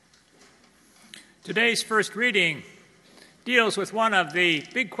Today's first reading deals with one of the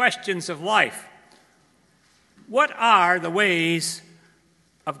big questions of life. What are the ways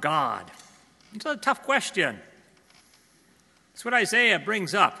of God? It's a tough question. It's what Isaiah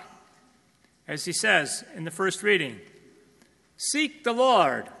brings up as he says in the first reading, "Seek the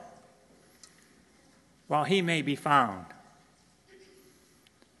Lord while he may be found."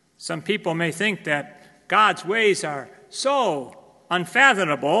 Some people may think that God's ways are so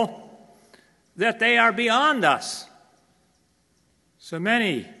unfathomable that they are beyond us. So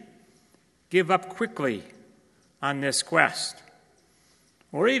many give up quickly on this quest,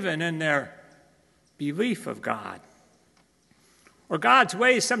 or even in their belief of God. Or God's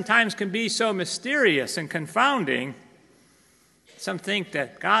ways sometimes can be so mysterious and confounding, some think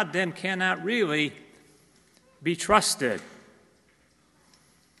that God then cannot really be trusted.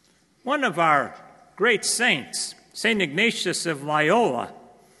 One of our great saints, St. Ignatius of Loyola,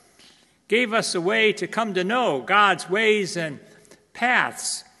 gave us a way to come to know God's ways and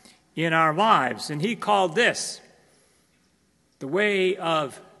paths in our lives, and he called this the way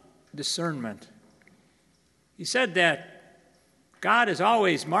of discernment. He said that God is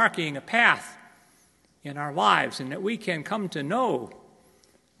always marking a path in our lives and that we can come to know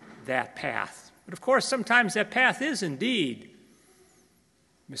that path. But of course, sometimes that path is indeed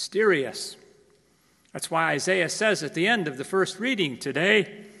mysterious. That's why Isaiah says at the end of the first reading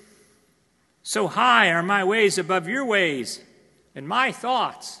today, "So high are my ways above your ways, and my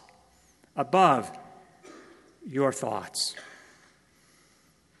thoughts above your thoughts."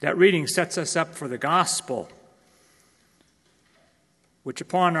 That reading sets us up for the gospel, which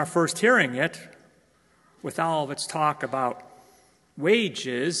upon our first hearing it, with all of its talk about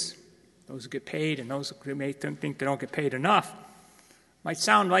wages, those who get paid and those who may think they don't get paid enough, might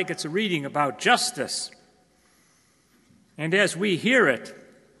sound like it's a reading about justice. And as we hear it,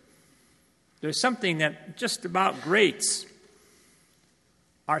 there's something that just about grates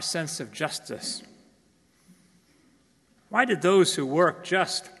our sense of justice. Why did those who work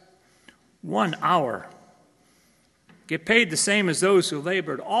just 1 hour get paid the same as those who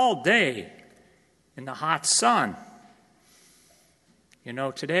labored all day in the hot sun? You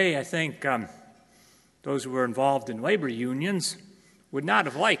know, today I think those who were involved in labor unions would not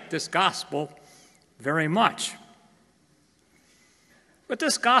have liked this gospel very much. But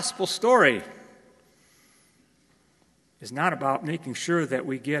this gospel story is not about making sure that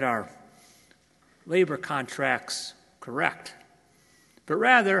we get our labor contracts correct, but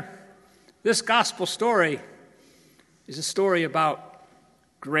rather, this gospel story is a story about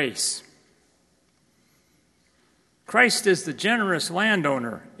grace. Christ is the generous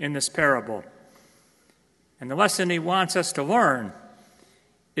landowner in this parable, and the lesson he wants us to learn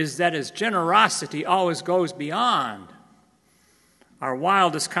is that his generosity always goes beyond our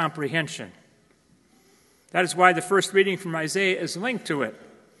wildest comprehension. That is why the first reading from Isaiah is linked to it.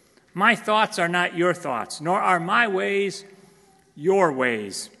 My thoughts are not your thoughts, nor are my ways your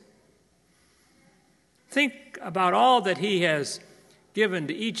ways. Think about all that he has given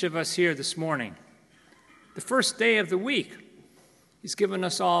to each of us here this morning. The first day of the week, he's given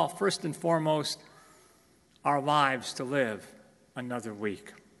us all, first and foremost, our lives to live another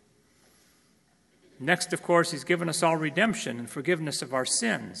week. Next, of course, he's given us all redemption and forgiveness of our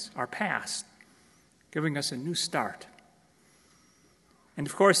sins, our past, giving us a new start. And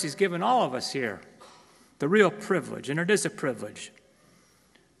of course, he's given all of us here the real privilege, and it is a privilege,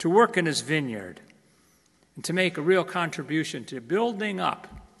 to work in his vineyard and to make a real contribution to building up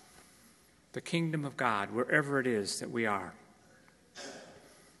the kingdom of God wherever it is that we are.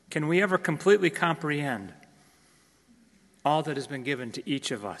 Can we ever completely comprehend all that has been given to each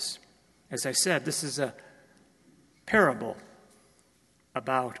of us? As I said, this is a parable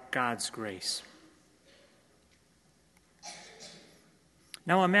about God's grace.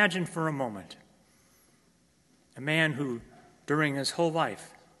 Now imagine for a moment a man who, during his whole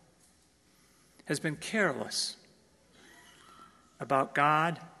life, has been careless about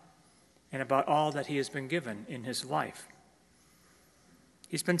God and about all that he has been given in his life.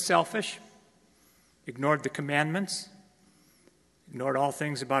 He's been selfish, ignored the commandments, ignored all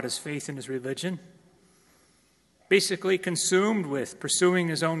things about his faith and his religion, basically consumed with pursuing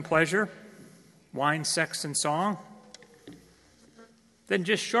his own pleasure, wine, sex, and song. Then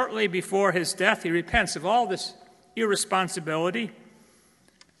just shortly before his death, he repents of all this irresponsibility,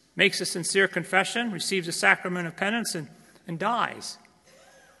 makes a sincere confession, receives a sacrament of penance, and dies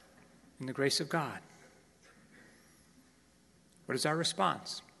in the grace of God. What is our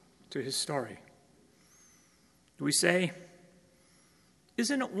response to his story? Do we say,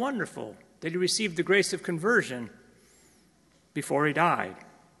 "Isn't it wonderful that he received the grace of conversion before he died?"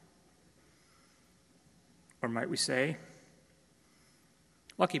 Or might we say,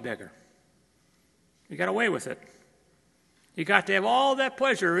 lucky beggar. You got away with it. You got to have all that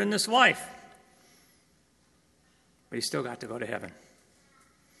pleasure in this life. But you still got to go to heaven.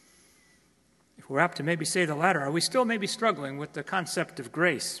 If we're apt to maybe say the latter, are we still maybe struggling with the concept of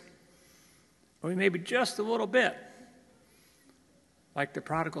grace? Or we maybe just a little bit like the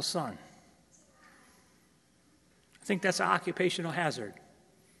prodigal son? I think that's an occupational hazard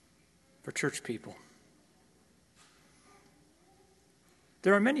for church people.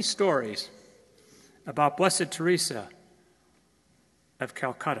 There are many stories about Blessed Teresa of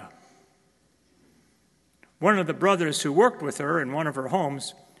Calcutta. One of the brothers who worked with her in one of her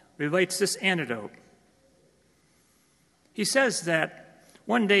homes relates this anecdote. He says that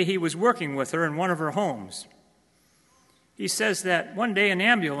one day he was working with her in one of her homes. He says that one day an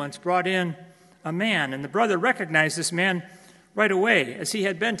ambulance brought in a man, and the brother recognized this man right away, as he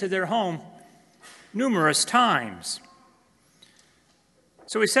had been to their home numerous times.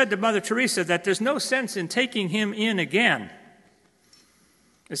 So he said to Mother Teresa that there's no sense in taking him in again,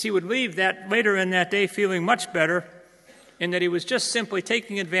 as he would leave that later in that day feeling much better, in that he was just simply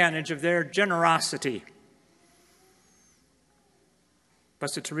taking advantage of their generosity.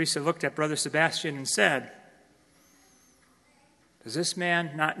 Blessed Teresa looked at Brother Sebastian and said, "Does this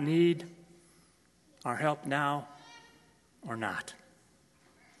man not need our help now or not?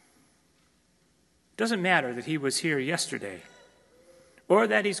 It doesn't matter that he was here yesterday or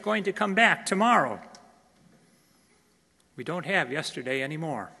that he's going to come back tomorrow. We don't have yesterday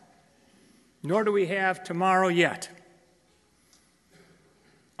anymore, nor do we have tomorrow yet.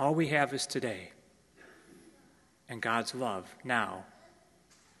 All we have is today and God's love now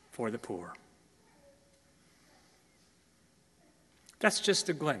for the poor." That's just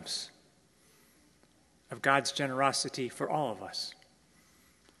a glimpse of God's generosity for all of us,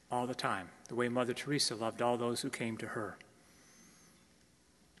 all the time, the way Mother Teresa loved all those who came to her.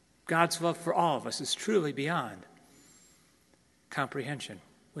 God's love for all of us is truly beyond comprehension,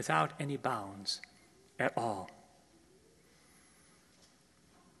 without any bounds at all.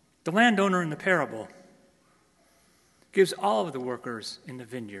 The landowner in the parable gives all of the workers in the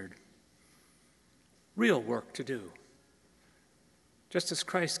vineyard real work to do, just as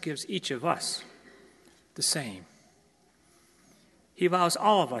Christ gives each of us the same. He allows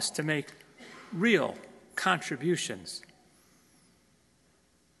all of us to make real contributions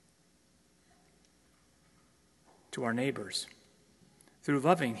to our neighbors through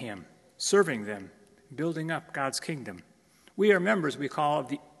loving Him, serving them, building up God's kingdom. We are members, we call, of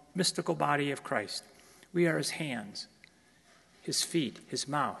the mystical body of Christ. We are His hands, His feet, His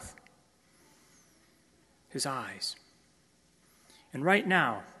mouth, His eyes. And right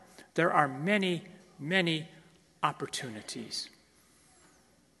now, there are many, many opportunities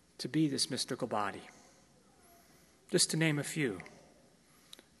to be this mystical body. Just to name a few.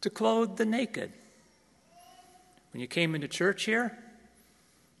 To clothe the naked. When you came into church here,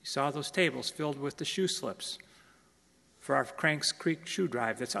 you saw those tables filled with the shoe slips for our Cranks Creek shoe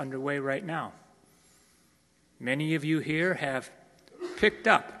drive that's underway right now. Many of you here have picked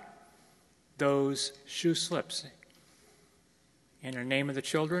up those shoe slips. In the name of the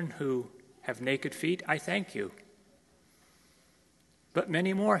children who have naked feet, I thank you. But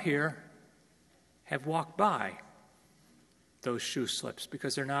many more here have walked by those shoe slips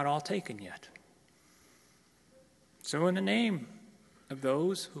because they're not all taken yet. So in the name of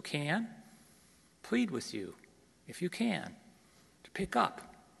those who can, plead with you, if you can, to pick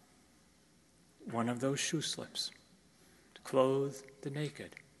up one of those shoe slips, to clothe the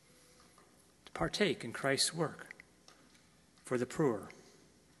naked, to partake in Christ's work for the poor.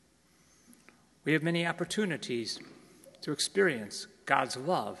 We have many opportunities to experience God's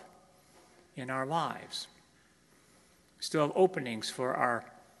love in our lives. We still have openings for our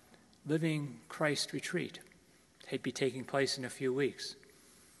Living Christ retreat. It'd be taking place in a few weeks.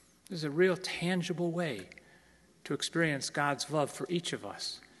 This is a real tangible way to experience God's love for each of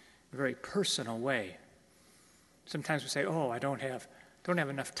us, a very personal way. Sometimes we say, I don't have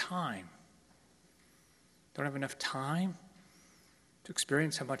enough time. Don't have enough time to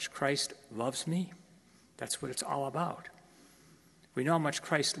experience how much Christ loves me? That's what it's all about. If we know how much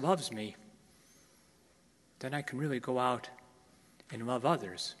Christ loves me, then I can really go out and love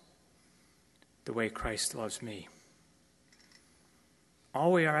others the way Christ loves me.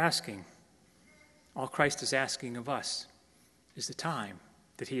 All we are asking, all Christ is asking of us, is the time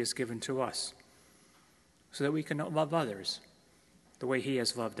that He has given to us so that we can love others the way He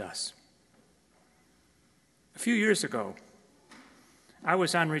has loved us. A few years ago, I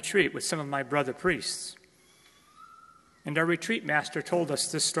was on retreat with some of my brother priests, and our retreat master told us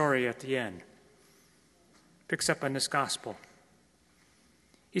this story at the end. picks up on this gospel.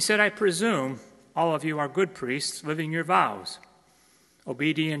 He said, I presume all of you are good priests living your vows,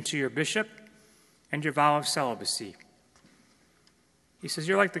 obedient to your bishop and your vow of celibacy. He says,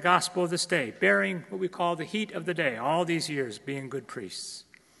 you're like the gospel of this day, bearing what we call the heat of the day, all these years being good priests.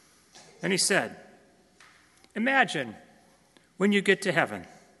 Then he said, imagine when you get to heaven,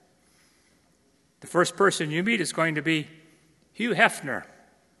 the first person you meet is going to be Hugh Hefner,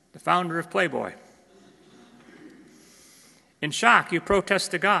 the founder of Playboy. In shock, you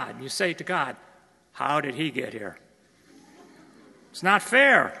protest to God. You say to God, how did he get here? It's not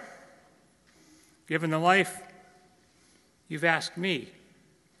fair, given the life you've asked me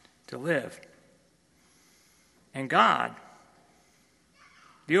to live. And God,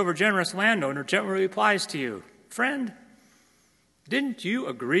 the overgenerous landowner, gently replies to you, friend, didn't you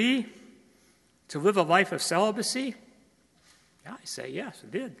agree to live a life of celibacy? Yeah, I say, yes, I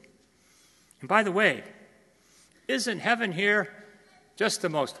did. And by the way, isn't heaven here just the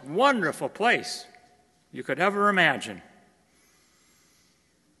most wonderful place you could ever imagine?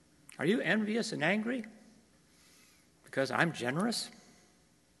 Are you envious and angry because I'm generous?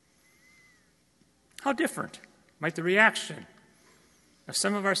 How different might the reaction of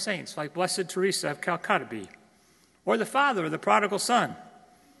some of our saints, like Blessed Teresa of Calcutta, be, or the father of the prodigal son,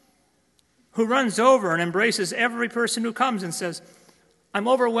 who runs over and embraces every person who comes and says, I'm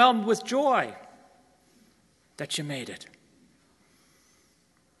overwhelmed with joy that you made it.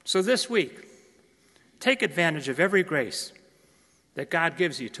 So this week, take advantage of every grace that God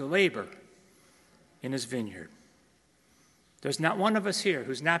gives you to labor in his vineyard. There's not one of us here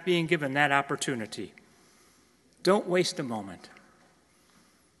who's not being given that opportunity. Don't waste a moment.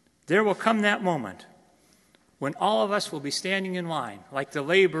 There will come that moment when all of us will be standing in line like the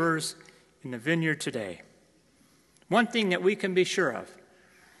laborers in the vineyard today. One thing that we can be sure of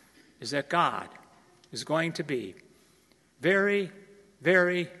is that God is going to be very,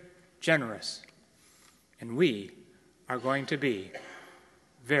 very generous, and we are going to be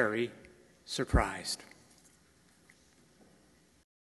very surprised.